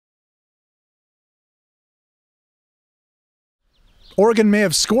Oregon may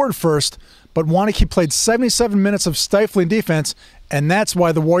have scored first, but Waunakee played 77 minutes of stifling defense, and that's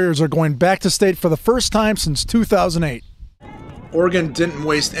why the Warriors are going back to state for the first time since 2008. Oregon didn't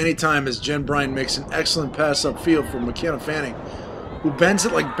waste any time as Jen Bryant makes an excellent pass upfield for McKenna Fanning, who bends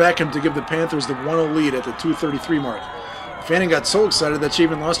it like Beckham to give the Panthers the 1-0 lead at the 2:33 mark. Fanning got so excited that she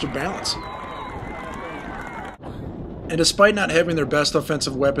even lost her balance. And despite not having their best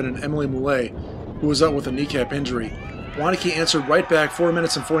offensive weapon in Emily Moulet, who was out with a kneecap injury, Waunakee answered right back 4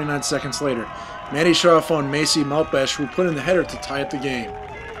 minutes and 49 seconds later. Maddie Shaw found Macy Maltbesh, who put in the header to tie up the game.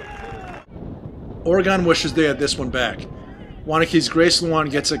 Oregon wishes they had this one back. Waunakee's Grace Luan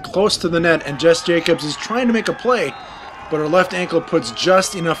gets it close to the net, and Jess Jacobs is trying to make a play, but her left ankle puts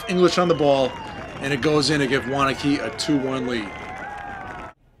just enough English on the ball, and it goes in to give Waunakee a 2-1 lead.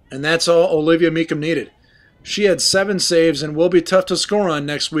 And that's all Olivia Meekum needed. She had 7 saves and will be tough to score on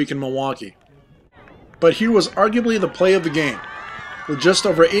next week in Milwaukee. But here was arguably the play of the game. With just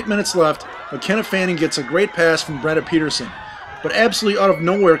over 8 minutes left, McKenna Fanning gets a great pass from Brenda Peterson. But absolutely out of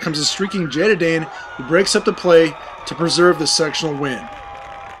nowhere comes a streaking Jada Dane, who breaks up the play to preserve the sectional win.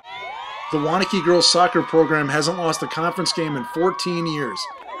 The Waunakee girls soccer program hasn't lost a conference game in 14 years.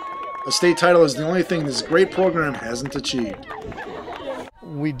 A state title is the only thing this great program hasn't achieved.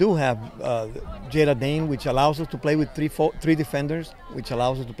 We do have Jada Dane, which allows us to play with three defenders, which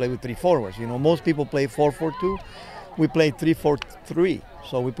allows us to play with 3 forwards. You know, most people play 4-4-2. We play 3-4-3,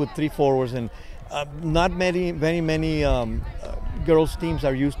 so we put 3 forwards, and not very many girls teams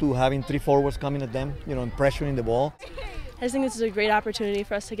are used to having 3 forwards coming at them, you know, and pressuring the ball. I just think this is a great opportunity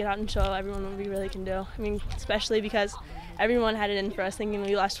for us to get out and show everyone what we really can do. I mean, especially because everyone had it in for us, thinking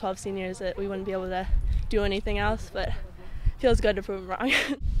we lost 12 seniors that we wouldn't be able to do anything else, but it feels good to prove them wrong.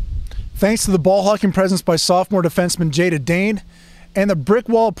 Thanks to the ball-hawking presence by sophomore defenseman Jada Dane and the brick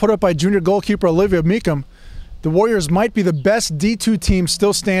wall put up by junior goalkeeper Olivia Meekum, the Warriors might be the best D2 team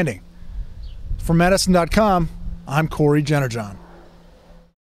still standing. For madison.com, I'm Cory Jennerjohn.